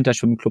auch mehr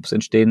Winterschwimmclubs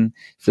entstehen.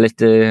 Vielleicht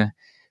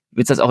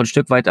wird es das auch ein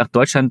Stück weit, auch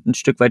Deutschland ein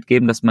Stück weit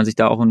geben, dass man sich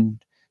da auch ein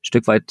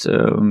Stück weit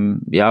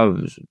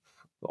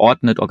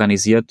ordnet,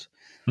 organisiert.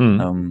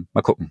 Mal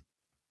gucken.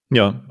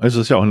 Ja, es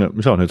ist ja auch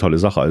eine tolle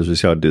Sache. Also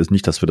es ist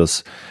nicht, dass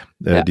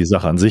wir die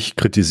Sache an sich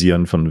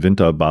kritisieren von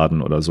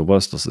Winterbaden oder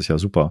sowas. Das ist ja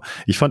super.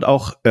 Ich fand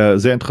auch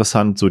sehr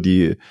interessant so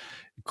die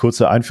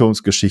kurze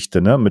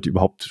Einführungsgeschichte, ne, mit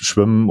überhaupt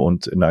Schwimmen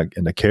und in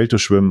der Kälte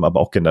schwimmen, aber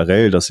auch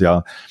generell, dass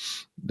ja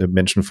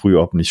Menschen früher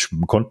überhaupt nicht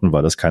schwimmen konnten,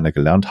 weil das keiner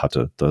gelernt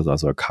hatte.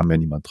 Also da kam ja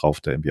niemand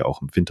drauf, da irgendwie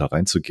auch im Winter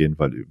reinzugehen,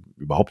 weil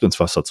überhaupt ins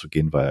Wasser zu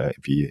gehen, war ja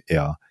irgendwie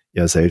eher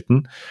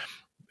selten.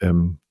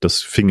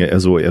 Das fing ja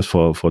erst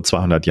vor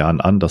 200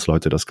 Jahren an, dass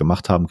Leute das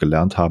gemacht haben,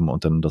 gelernt haben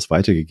und dann das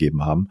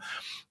weitergegeben haben.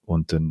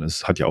 Und dann,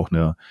 es hat ja auch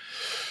eine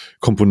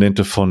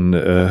Komponente von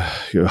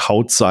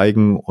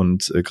Hautzeigen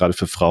und gerade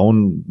für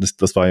Frauen,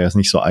 das war ja jetzt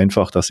nicht so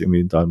einfach, das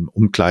irgendwie dann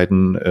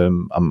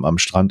Umkleiden am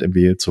Strand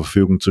irgendwie zur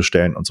Verfügung zu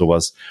stellen und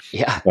sowas.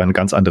 Ja. War eine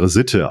ganz andere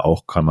Sitte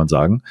auch, kann man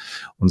sagen.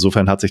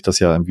 Insofern hat sich das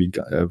ja irgendwie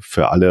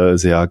für alle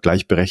sehr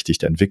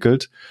gleichberechtigt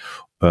entwickelt.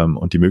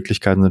 Und die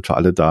Möglichkeiten sind für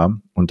alle da.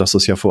 Und das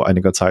ist ja vor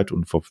einiger Zeit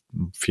und vor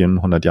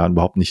vielen hundert Jahren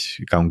überhaupt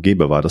nicht gang und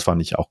gäbe war. Das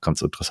fand ich auch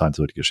ganz interessant,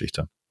 so die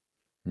Geschichte.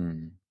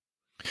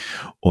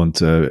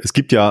 Und es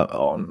gibt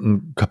ja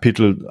ein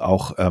Kapitel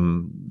auch,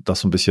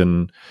 das so ein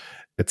bisschen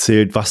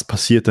erzählt, was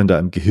passiert denn da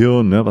im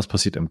Gehirn, ne? Was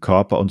passiert im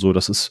Körper und so.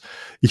 Das ist,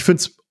 ich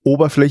finde es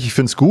oberflächlich, ich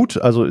finde es gut.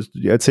 Also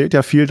ihr erzählt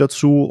ja viel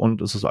dazu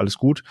und es ist alles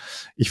gut.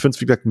 Ich finde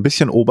es, wie gesagt, ein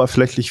bisschen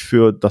oberflächlich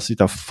dass sie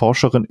da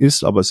Forscherin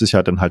ist, aber es ist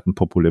ja dann halt ein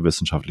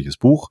populärwissenschaftliches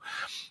Buch.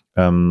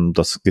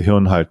 Das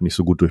Gehirn halt nicht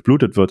so gut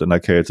durchblutet wird in der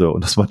Kälte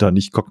und dass man da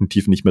nicht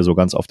kognitiv nicht mehr so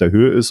ganz auf der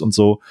Höhe ist und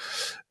so.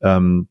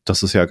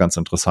 Das ist ja ganz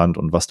interessant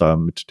und was da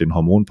mit den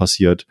Hormonen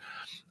passiert.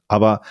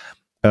 Aber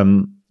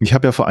ich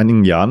habe ja vor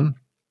einigen Jahren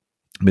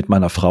mit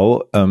meiner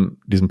Frau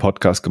diesen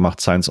Podcast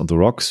gemacht, Science on the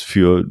Rocks,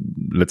 für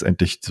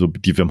letztendlich so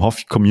die Wim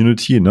Hof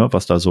Community, ne,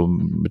 was da so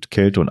mit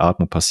Kälte und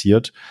Atmung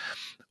passiert.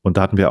 Und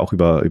da hatten wir auch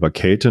über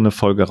Kälte eine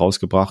Folge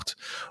rausgebracht.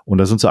 Und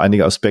da sind so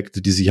einige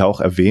Aspekte, die sie ja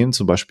auch erwähnt,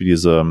 zum Beispiel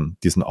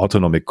diesen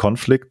Autonomic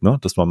Conflict, ne,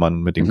 dass man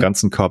mit dem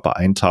ganzen Körper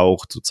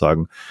eintaucht,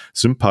 sozusagen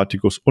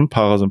Sympathikus und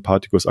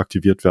Parasympathikus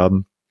aktiviert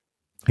werden.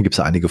 Da gibt es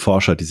einige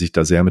Forscher, die sich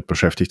da sehr mit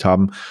beschäftigt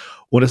haben.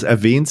 Und das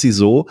erwähnt sie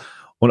so.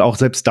 Und auch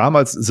selbst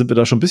damals sind wir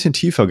da schon ein bisschen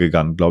tiefer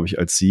gegangen, glaube ich,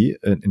 als sie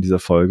in dieser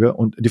Folge.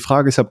 Und die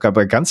Frage ist ja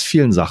bei ganz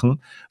vielen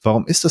Sachen,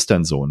 warum ist das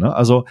denn so, ne?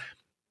 Also,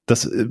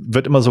 das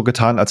wird immer so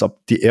getan, als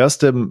ob die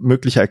erste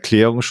mögliche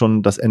Erklärung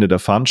schon das Ende der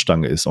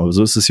Fahnenstange ist. Aber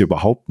so ist es hier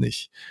überhaupt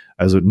nicht.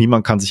 Also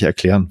niemand kann sich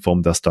erklären,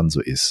 warum das dann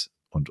so ist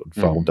und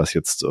warum das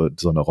jetzt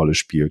so eine Rolle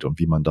spielt und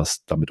wie man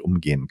das damit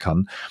umgehen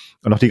kann.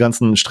 Und auch die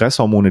ganzen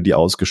Stresshormone, die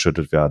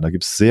ausgeschüttet werden. Da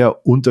gibt es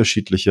sehr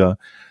unterschiedliche,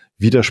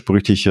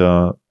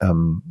 widersprüchliche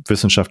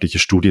wissenschaftliche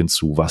Studien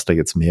zu, was da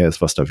jetzt mehr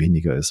ist, was da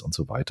weniger ist und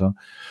so weiter.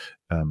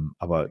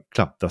 Aber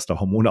klar, dass da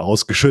Hormone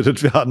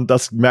ausgeschüttet werden,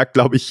 das merkt,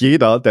 glaube ich,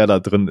 jeder, der da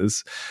drin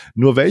ist.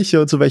 Nur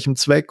welche, zu welchem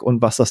Zweck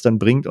und was das dann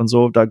bringt und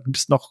so, da gibt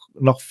es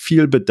noch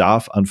viel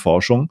Bedarf an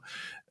Forschung.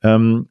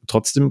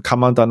 Trotzdem kann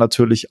man da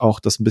natürlich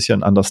auch das ein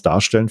bisschen anders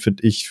darstellen,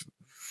 finde ich.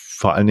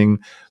 Vor allen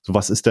Dingen, so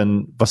was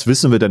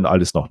wissen wir denn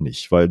alles noch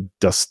nicht? Weil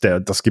das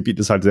Gebiet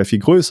ist halt sehr viel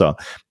größer.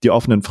 Die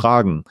offenen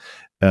Fragen.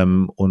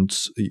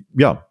 Und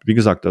ja, wie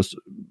gesagt, das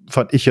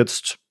fand ich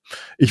jetzt.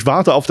 Ich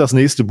warte auf das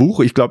nächste Buch.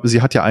 Ich glaube,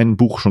 sie hat ja ein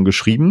Buch schon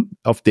geschrieben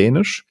auf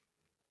Dänisch,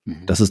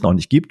 das es noch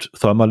nicht gibt.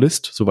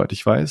 Thermalist, soweit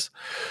ich weiß.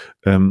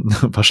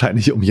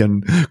 Wahrscheinlich, um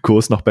ihren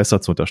Kurs noch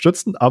besser zu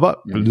unterstützen.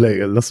 Aber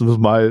lassen wir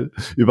uns mal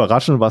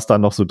überraschen, was da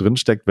noch so drin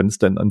steckt, wenn es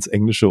denn ins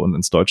Englische und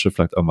ins Deutsche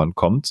vielleicht irgendwann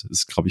kommt.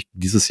 Ist, glaube ich,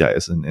 dieses Jahr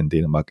erst in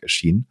Dänemark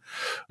erschienen.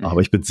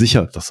 Aber ich bin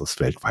sicher, dass das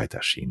weltweit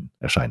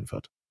erscheinen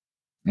wird.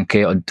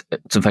 Okay, und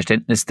zum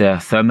Verständnis, der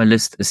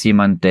Thermalist ist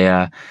jemand,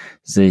 der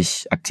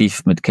sich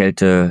aktiv mit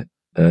Kälte,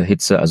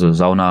 Hitze, also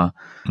Sauna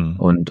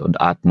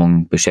und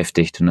Atmung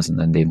beschäftigt und das in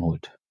sein Leben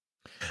holt.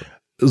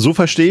 So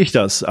verstehe ich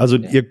das. Also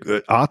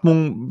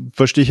Atmung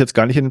verstehe ich jetzt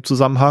gar nicht in dem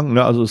Zusammenhang.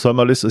 Ne? Also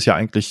Thermalist ist ja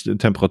eigentlich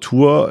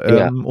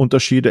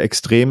Temperaturunterschiede,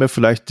 Extreme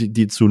vielleicht,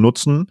 die zu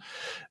nutzen.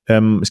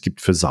 Es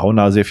gibt für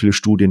Sauna sehr viele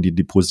Studien,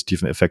 die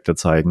positiven Effekte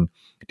zeigen.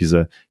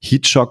 Diese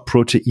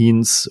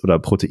Heatshock-Proteins oder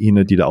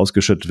Proteine, die da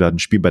ausgeschüttet werden,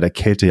 spielen bei der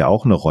Kälte ja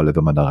auch eine Rolle,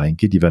 wenn man da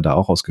reingeht. Die werden da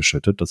auch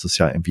ausgeschüttet. Das ist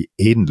ja irgendwie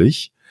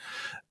ähnlich.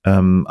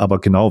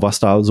 Aber genau, was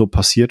da so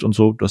passiert und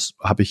so, das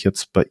habe ich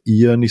jetzt bei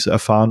ihr nicht so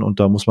erfahren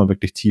und da muss man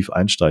wirklich tief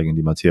einsteigen in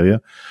die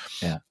Materie.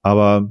 Ja.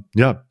 Aber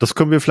ja, das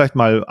können wir vielleicht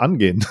mal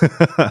angehen.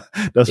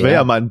 Das wäre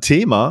ja mal ein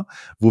Thema,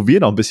 wo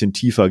wir noch ein bisschen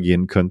tiefer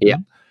gehen könnten. Ja.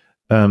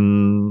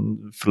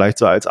 Vielleicht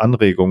so als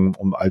Anregung,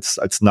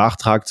 als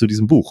Nachtrag zu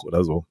diesem Buch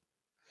oder so.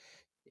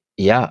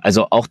 Ja,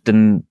 also auch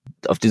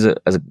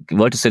also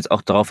wolltest du jetzt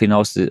auch darauf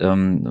hinaus,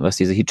 was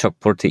diese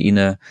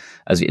Heatshock-Proteine,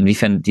 also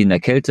inwiefern die in der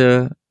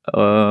Kälte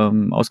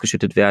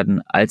ausgeschüttet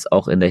werden, als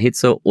auch in der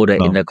Hitze oder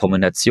in der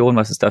Kombination,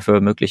 was es da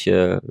für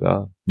mögliche ich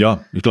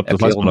glaube,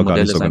 das weiß man noch gar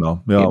nicht so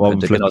genau. Ja, aber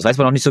genau, das weiß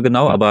man noch nicht so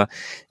genau, aber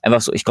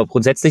einfach so, ich glaube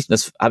grundsätzlich,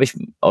 das habe ich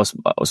aus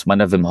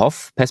meiner Wim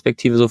Hof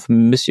Perspektive so für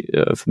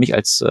mich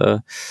als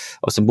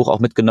aus dem Buch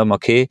auch mitgenommen,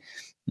 okay,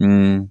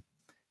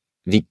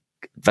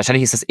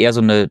 wahrscheinlich ist das eher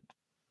so eine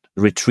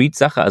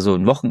Retreat-Sache, also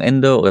ein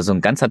Wochenende oder so ein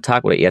ganzer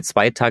Tag oder eher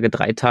 2 Tage,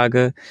 3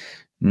 Tage,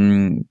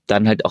 dann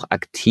halt auch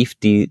aktiv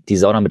die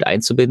Sauna mit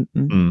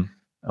einzubinden,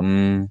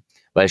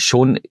 weil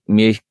schon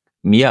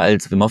mir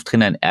als Wim Hof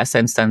Trainer in erster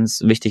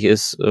Instanz wichtig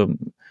ist,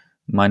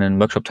 meinen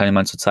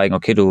Workshop-Teilnehmern zu zeigen,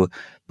 okay, du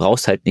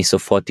brauchst halt nicht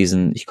sofort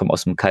ich komme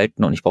aus dem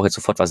Kalten und ich brauche jetzt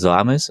sofort was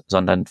Warmes,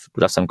 sondern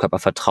du darfst deinem Körper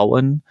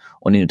vertrauen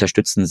und ihn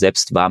unterstützen,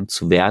 selbst warm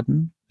zu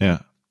werden.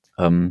 Ja.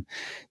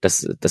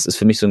 Das ist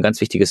für mich so ein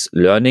ganz wichtiges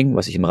Learning,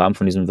 was ich im Rahmen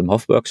von diesen Wim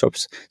Hof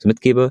Workshops so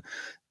mitgebe.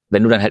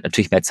 Wenn du dann halt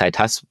natürlich mehr Zeit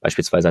hast,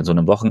 beispielsweise an so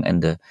einem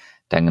Wochenende,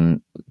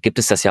 dann gibt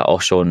es das ja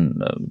auch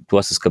schon, du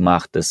hast es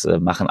gemacht, das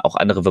machen auch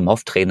andere Wim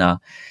Hof Trainer,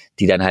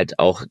 die dann halt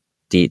auch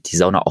die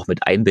Sauna auch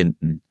mit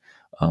einbinden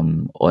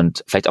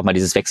und vielleicht auch mal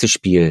dieses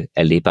Wechselspiel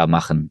erlebbar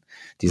machen.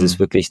 Dieses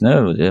wirklich,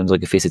 unsere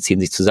Gefäße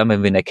ziehen sich zusammen,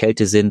 wenn wir in der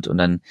Kälte sind und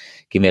dann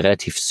gehen wir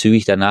relativ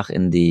zügig danach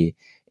in die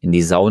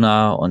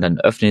Sauna und dann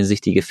öffnen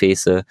sich die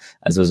Gefäße,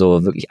 also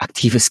so wirklich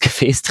aktives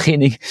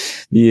Gefäßtraining.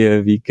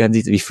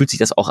 Wie fühlt sich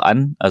das auch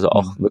an? Also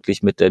auch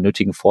wirklich mit der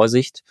nötigen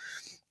Vorsicht,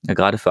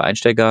 gerade für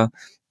Einsteiger,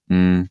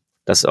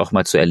 das auch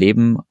mal zu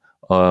erleben.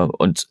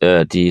 Und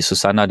die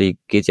Susanna, die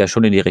geht ja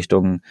schon in die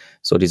Richtung,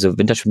 so diese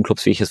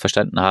Winterschwimmclubs, wie ich es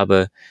verstanden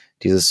habe,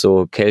 dieses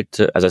so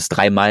Kälte, also das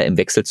 3-mal im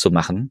Wechsel zu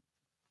machen.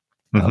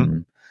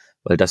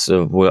 Weil das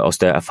wohl aus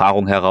der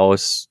Erfahrung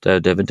heraus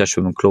der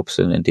Winterschwimmclubs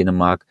in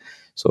Dänemark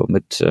so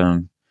mit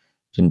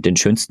den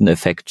schönsten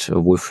Effekt,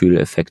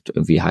 Wohlfühleffekt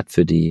irgendwie hat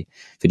für die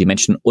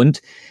Menschen.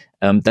 Und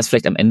das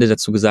vielleicht am Ende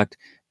dazu gesagt,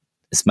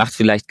 es macht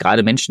vielleicht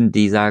gerade Menschen,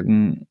 die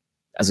sagen,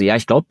 also ja,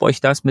 ich glaube euch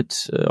das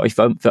mit für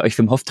euch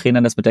Wim Hof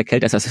Trainern, das mit der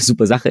Kälte, dass das eine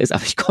super Sache ist,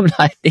 aber ich komme da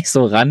halt nicht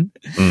so ran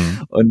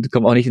und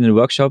komme auch nicht in den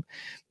Workshop,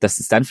 dass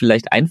es dann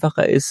vielleicht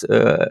einfacher ist,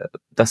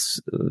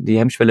 die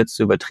Hemmschwelle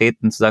zu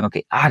übertreten, zu sagen,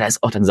 okay, da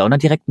ist auch dann Sauna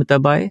direkt mit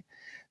dabei.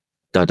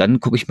 Dann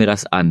gucke ich mir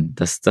das an,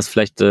 dass das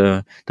vielleicht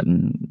dann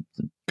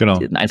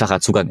ein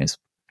einfacher Zugang ist.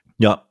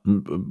 Ja,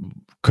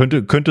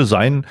 könnte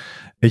sein.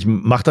 Ich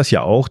mache das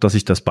ja auch, dass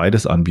ich das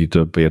beides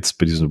anbiete. Jetzt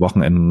bei diesen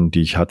Wochenenden,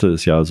 die ich hatte,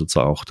 ist ja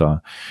sozusagen auch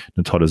da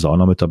eine tolle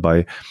Sauna mit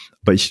dabei.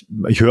 Aber ich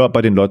höre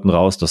bei den Leuten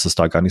raus, dass es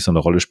da gar nicht so eine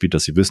Rolle spielt,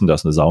 dass sie wissen, da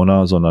ist eine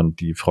Sauna, sondern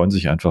die freuen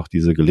sich einfach,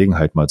 diese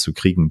Gelegenheit mal zu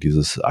kriegen,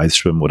 dieses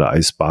Eisschwimmen oder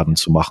Eisbaden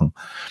zu machen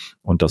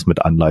und das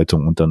mit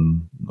Anleitung und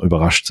dann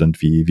überrascht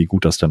sind, wie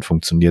gut das dann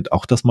funktioniert.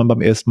 Auch, dass man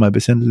beim ersten Mal ein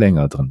bisschen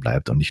länger drin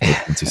bleibt und nicht nur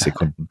 20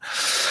 Sekunden.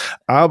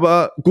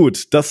 Aber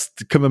gut, das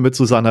können wir mit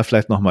Susanna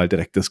vielleicht nochmal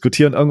direkt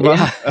diskutieren irgendwann.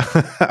 Ja.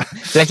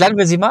 Vielleicht laden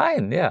wir sie mal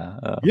ein,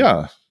 ja.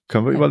 Ja,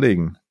 können wir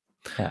überlegen.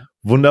 Ja.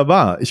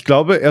 Wunderbar. Ich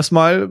glaube,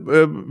 erstmal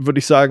würde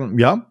ich sagen,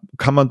 ja,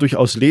 kann man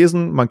durchaus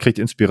lesen, man kriegt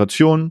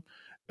Inspiration.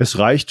 Es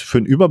reicht für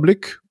einen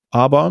Überblick,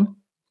 aber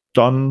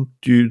dann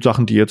die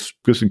Sachen, die jetzt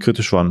ein bisschen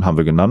kritisch waren, haben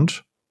wir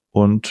genannt.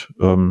 Und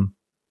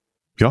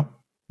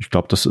ich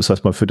glaube, das ist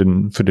erstmal für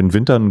den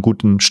Winter einen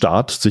guten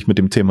Start, sich mit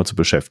dem Thema zu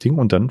beschäftigen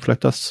und dann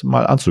vielleicht das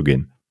mal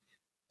anzugehen.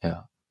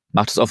 Ja.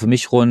 Macht es auch für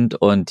mich rund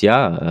und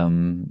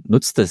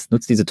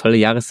nutzt diese tolle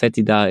Jahreszeit,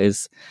 die da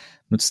ist,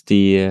 nutzt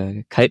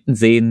die kalten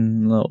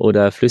Seen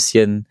oder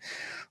Flüsschen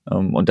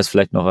und das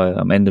vielleicht noch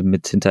am Ende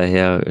mit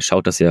hinterher,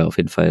 schaut, dass ihr auf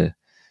jeden Fall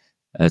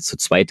zu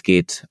zweit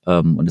geht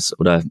und es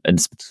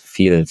mit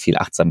viel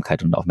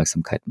Achtsamkeit und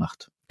Aufmerksamkeit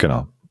macht.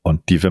 Genau.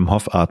 Und die Wim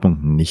Hof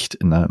Atmung nicht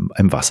in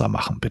einem Wasser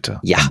machen, bitte.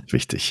 Ja. Ganz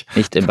wichtig.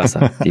 Nicht im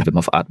Wasser. Die Wim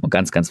Hof Atmung.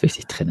 Ganz, ganz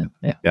wichtig drinnen.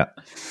 Ja.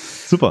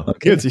 Super.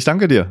 Okay. Nils, ich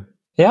danke dir.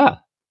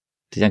 Ja.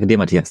 Ich danke dir,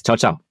 Matthias. Ciao,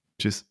 ciao.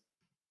 Tschüss.